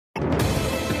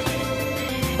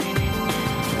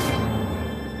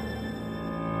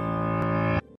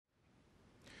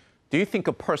Do you think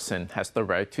a person has the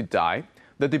right to die?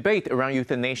 The debate around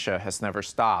euthanasia has never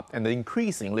stopped, and the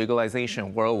increasing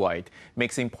legalization worldwide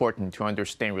makes it important to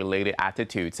understand related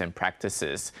attitudes and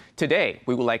practices. Today,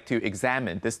 we would like to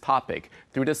examine this topic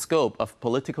through the scope of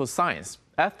political science,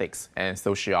 ethics, and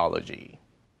sociology.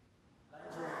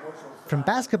 From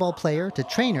basketball player to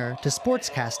trainer to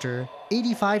sportscaster,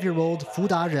 85-year-old Fu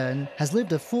Daren has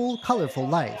lived a full, colorful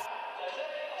life.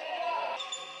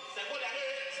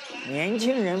 年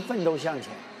轻人奋斗向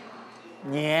前，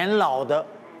年老的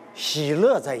喜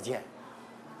乐再见。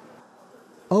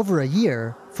 Over a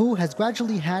year, Fu has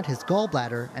gradually had his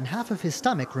gallbladder and half of his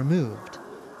stomach removed.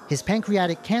 His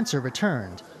pancreatic cancer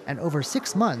returned, and over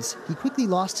 6 months, he quickly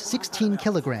lost 16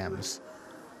 kilograms.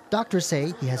 Doctors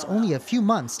say he has only a few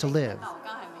months to live.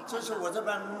 这是我这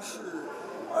办公室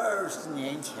20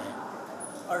年前、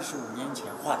25年前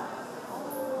画的。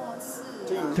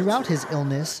 Throughout his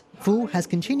illness, Fu has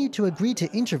continued to agree to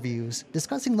interviews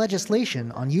discussing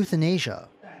legislation on euthanasia.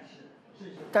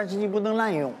 但是你不能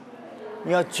滥用，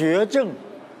你要绝症，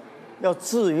要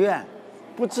自愿，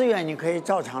不自愿你可以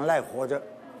照常赖活着，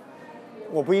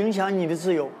我不影响你的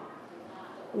自由。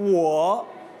我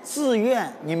自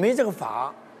愿，你没这个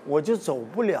法，我就走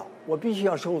不了，我必须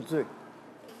要受罪。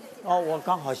哦，我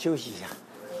刚好休息一下，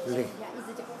累。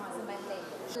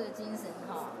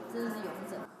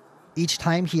 Each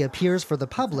time he appears for the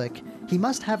public, he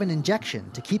must have an injection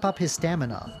to keep up his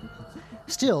stamina.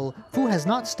 Still, Fu has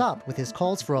not stopped with his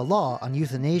calls for a law on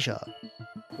euthanasia.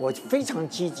 我非常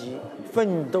积极，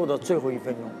奋斗到最后1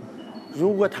分钟。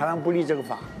如果台湾不立这个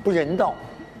法，不人道、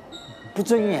不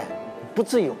尊严、不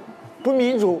自由、不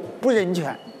民主、不人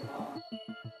权。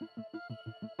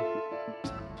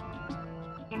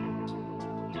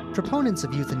 Proponents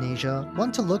of euthanasia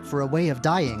want to look for a way of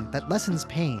dying that lessens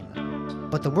pain.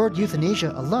 But the word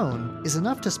euthanasia alone is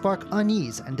enough to spark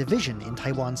unease and division in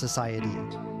Taiwan society.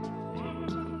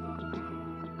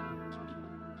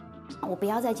 我不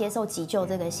要再接受急救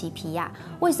这个 CPR，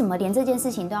 为什么连这件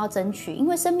事情都要争取？因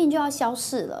为生命就要消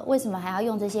逝了，为什么还要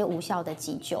用这些无效的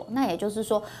急救？那也就是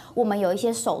说，我们有一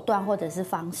些手段或者是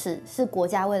方式，是国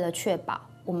家为了确保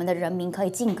我们的人民可以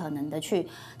尽可能的去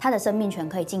他的生命权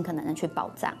可以尽可能的去保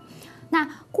障。 那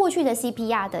过去的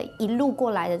CPR 的一路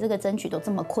过来的这个争取都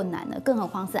这么困难了，更何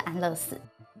况是安乐死。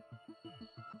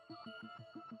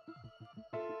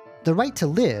 The right to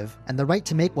live and the right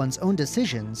to make one's own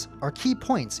decisions are key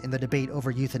points in the debate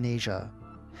over euthanasia.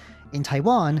 In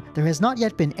Taiwan, there has not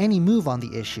yet been any move on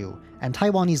the issue, and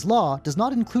Taiwanese law does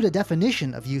not include a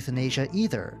definition of euthanasia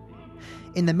either.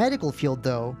 In the medical field,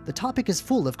 though, the topic is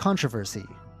full of controversy.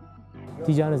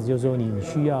 第一家呢，就是说你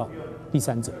需要第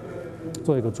三者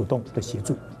做一个主动的协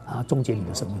助啊，终结你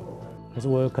的生命。可是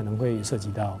我有可能会涉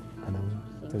及到可能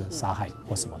这个杀害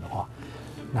或什么的话，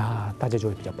那大家就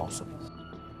会比较保守。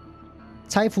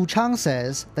Cai Fuchang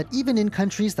says that even in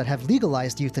countries that have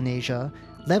legalized euthanasia,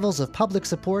 levels of public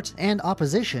support and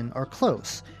opposition are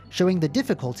close, showing the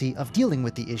difficulty of dealing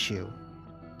with the issue.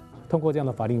 通过这样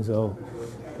的法令的时候，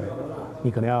你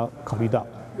可能要考虑到，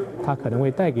它可能会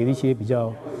带给一些比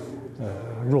较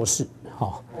弱势，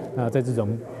那在这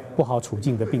种 不好处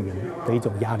境的病人的一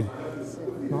种压力，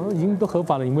已经都合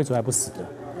法了，你为什么还不死的？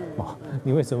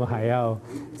你为什么还要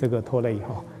这个拖累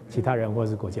其他人或者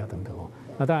是国家等等？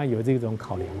那当然有这种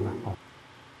考量了。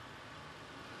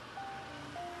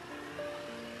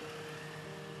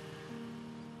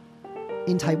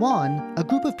In Taiwan, a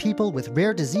group of people with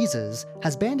rare diseases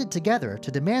has banded together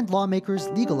to demand lawmakers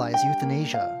legalize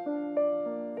euthanasia.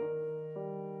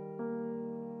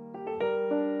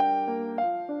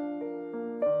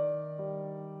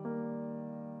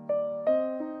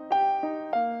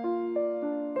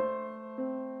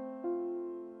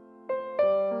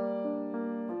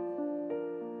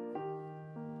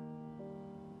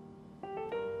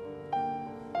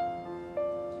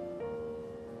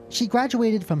 She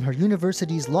graduated from her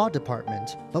university's law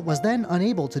department, but was then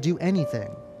unable to do anything.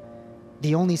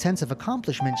 The only sense of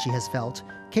accomplishment she has felt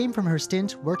came from her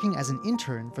stint working as an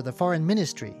intern for the foreign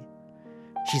ministry.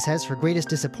 She says her greatest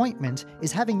disappointment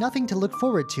is having nothing to look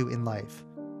forward to in life.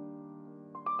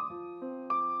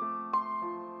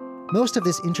 Most of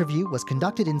this interview was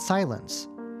conducted in silence.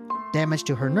 Damage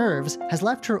to her nerves has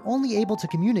left her only able to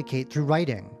communicate through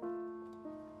writing.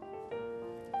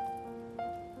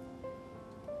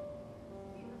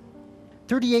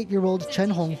 38-year-old Chen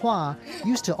Honghua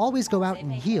used to always go out in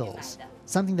heels,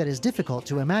 something that is difficult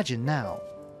to imagine now.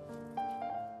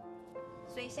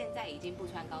 所以现在已经不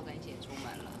穿高跟鞋出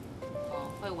门了，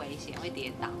会危险，会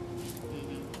跌倒。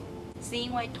是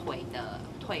因为腿的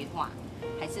退化，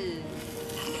还是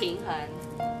平衡？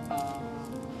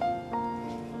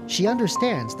 She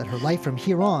understands that her life from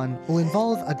here on will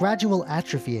involve a gradual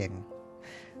atrophying.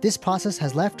 This process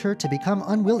has left her to become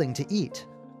unwilling to eat.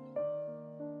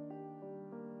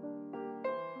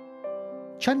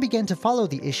 Chun began to follow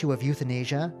the issue of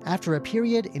euthanasia after a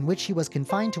period in which she was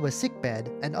confined to a sickbed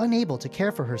and unable to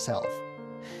care for herself.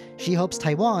 She hopes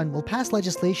Taiwan will pass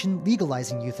legislation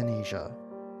legalizing euthanasia.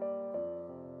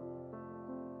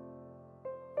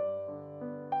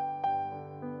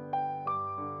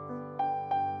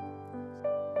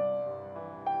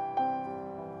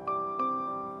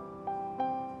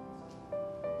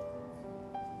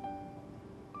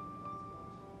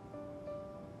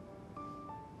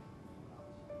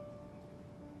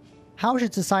 How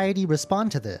should society respond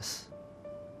to this?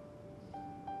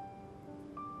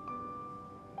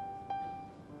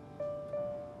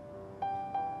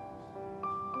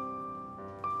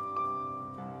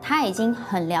 他已经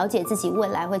很了解自己未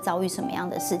来会遭遇什么样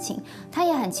的事情，他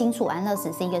也很清楚安乐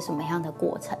死是一个什么样的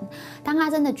过程。当他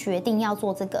真的决定要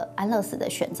做这个安乐死的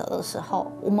选择的时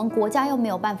候，我们国家又没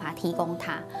有办法提供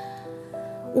他。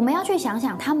我们要去想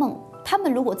想，他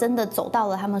们如果真的走到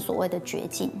了他们所谓的绝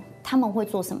境，他们会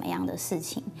做什么样的事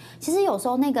情？其实有时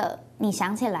候那个你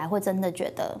想起来会真的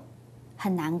觉得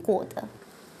很难过的。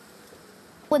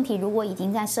问题如果已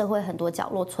经在社会很多角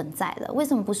落存在了，为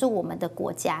什么不是我们的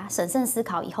国家审慎思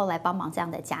考以后来帮忙这样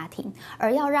的家庭，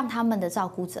而要让他们的照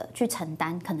顾者去承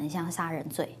担可能像杀人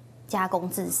罪、加工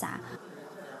自杀？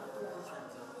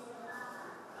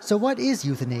 So what is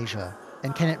euthanasia,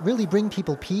 and can it really bring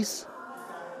people peace?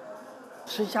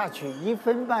 吃下去1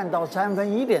分半到3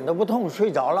分，一点都不痛，睡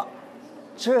着了，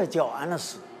这叫安乐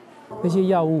死。那些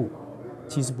药物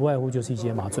其实不外乎就是一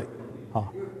些麻醉，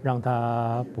让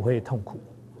他不会痛苦。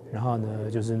然后呢，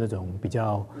就是那种比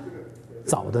较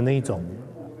早的那一种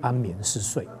安眠嗜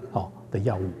睡的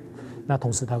药物。那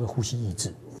同时它会呼吸抑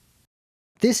制。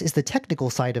This is the technical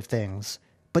side of things,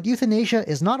 but euthanasia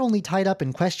is not only tied up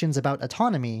in questions about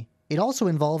autonomy, it also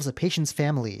involves a patient's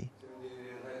family.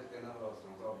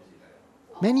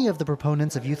 Many of the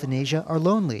proponents of euthanasia are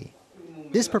lonely.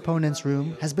 This proponent's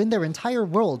room has been their entire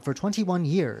world for 21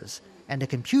 years, and a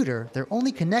computer their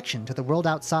only connection to the world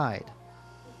outside.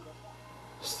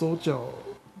 手脚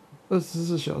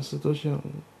24小时都像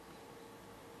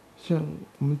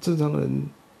我们正常人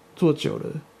坐久了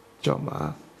脚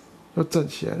麻要站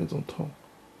起来那种痛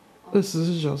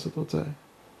，24小时都在。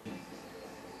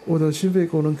我的心肺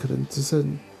功能可能只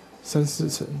剩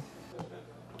3-4成。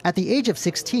At the age of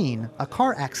 16, a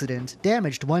car accident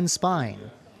damaged Wen's spine.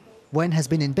 Wen has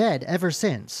been in bed ever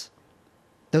since.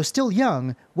 Though still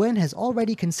young, Wen has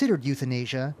already considered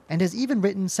euthanasia and has even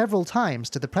written several times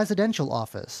to the presidential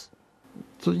office.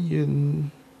 尊严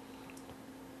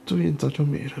早就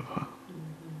没了吧？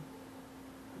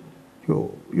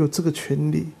有这个权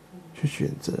利去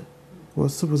选择，我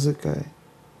是不是该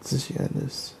执行安乐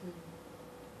死？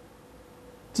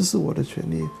这是我的权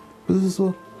利，不是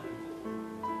说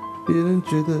别人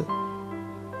觉得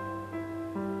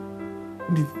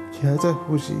你还在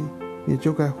呼吸，你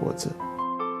就该活着。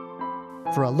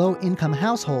For a low-income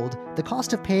household, the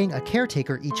cost of paying a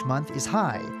caretaker each month is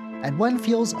high, and Wen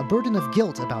feels a burden of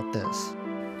guilt about this.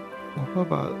 我爸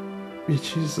爸也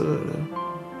72了，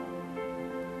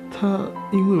他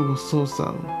因为我受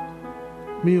伤，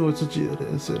没有自己的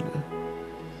人生了。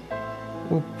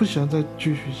我不想再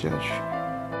继续下去。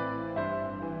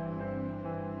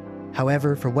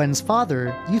However, for Wen's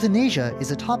father, euthanasia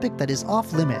is a topic that is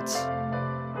off limits.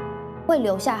 会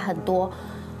留下很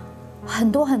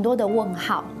多的问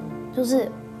号，就是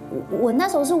我那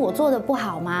时候是我做的不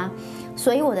好吗？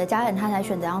所以我的家人他才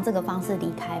选择用这个方式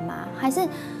离开吗？还是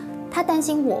他担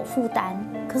心我负担？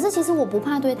可是其实我不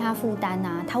怕对他负担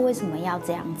啊，他为什么要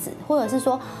这样子？或者是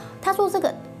说，他说这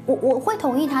个我会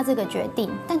同意他这个决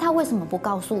定，但他为什么不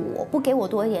告诉我，不给我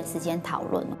多一点时间讨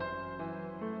论呢？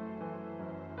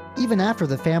 Even after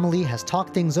the family has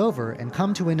talked things over and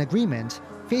come to an agreement,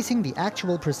 facing the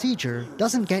actual procedure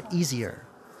doesn't get easier.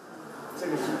 这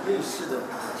个是瑞士的，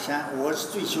我是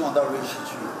最希望到瑞士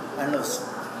去安乐死，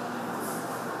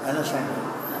安乐生活。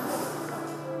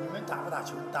你们打不打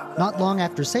球？打不打？ Not long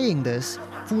after saying this,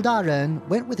 Fu Daren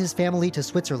went with his family to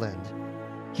Switzerland.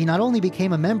 He not only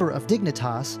became a member of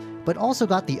Dignitas, but also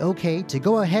got the okay to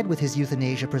go ahead with his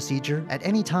euthanasia procedure at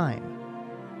any time.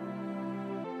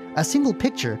 A single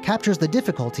picture captures the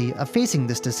difficulty of facing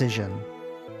this decision.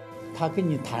 他跟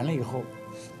你谈了以后，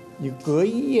你隔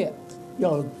一夜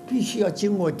必须要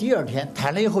经过第二天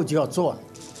谈了以后就要做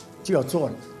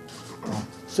了，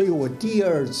所以我第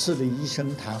2次的医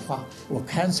生谈话我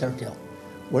cancel 掉，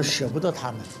我舍不得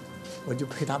他们，我就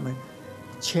陪他们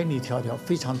千里迢迢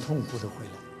非常痛苦的回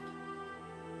来。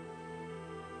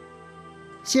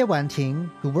Jie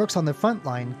Wanting, who works on the front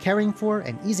line caring for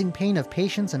and easing pain of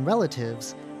patients and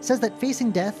relatives, says that facing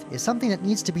death is something that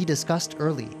needs to be discussed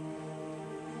early.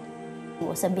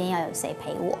 我身边要有谁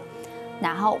陪我，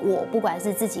然后我不管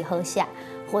是自己喝下，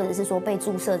或者是说被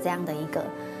注射这样的一个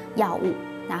药物，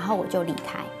然后我就离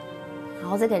开，然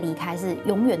后这个离开是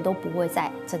永远都不会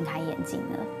再睁开眼睛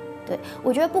了。对，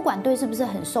我觉得不管对是不是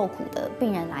很受苦的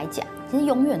病人来讲，其实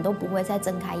永远都不会再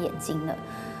睁开眼睛了，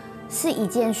是一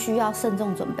件需要慎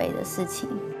重准备的事情。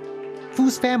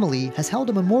Fu's family has held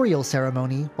a memorial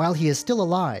ceremony while he is still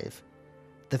alive.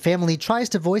 The family tries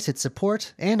to voice its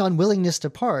support and unwillingness to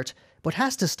part, but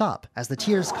has to stop as the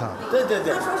tears come. 对对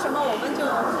对。他说什么我们就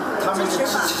他们支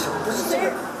持，不是这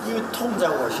个，因为痛在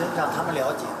我身上，他们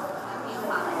了解。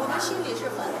我们心里是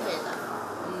反对的，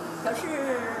可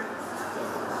是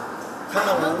看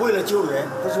到我为了救人，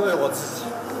不是为了我自己，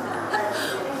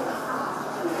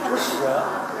不舍。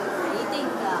一定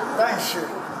的。但是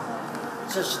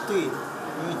这是对的，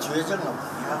因为绝症了嘛，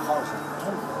你还好什么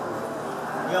痛？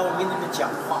你要我跟你们讲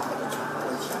话，我就全部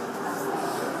讲。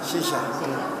谢谢。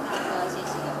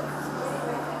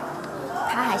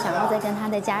他还想要再跟他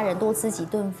的家人多吃几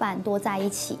顿饭，多在一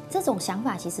起，这种想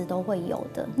法其实都会有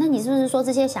的。那你是不是说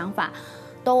这些想法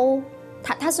都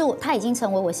他已经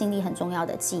成为我心里很重要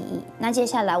的记忆？那接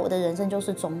下来我的人生就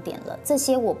是终点了，这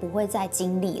些我不会再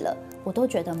经历了，我都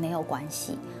觉得没有关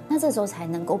系。那这时候才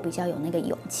能够比较有那个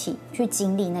勇气去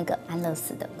经历那个安乐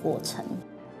死的过程。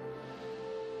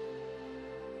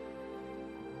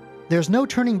There's no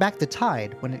turning back the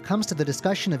tide when it comes to the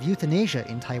discussion of euthanasia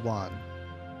in Taiwan.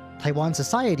 Taiwan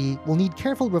society will need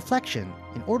careful reflection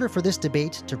in order for this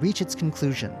debate to reach its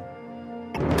conclusion.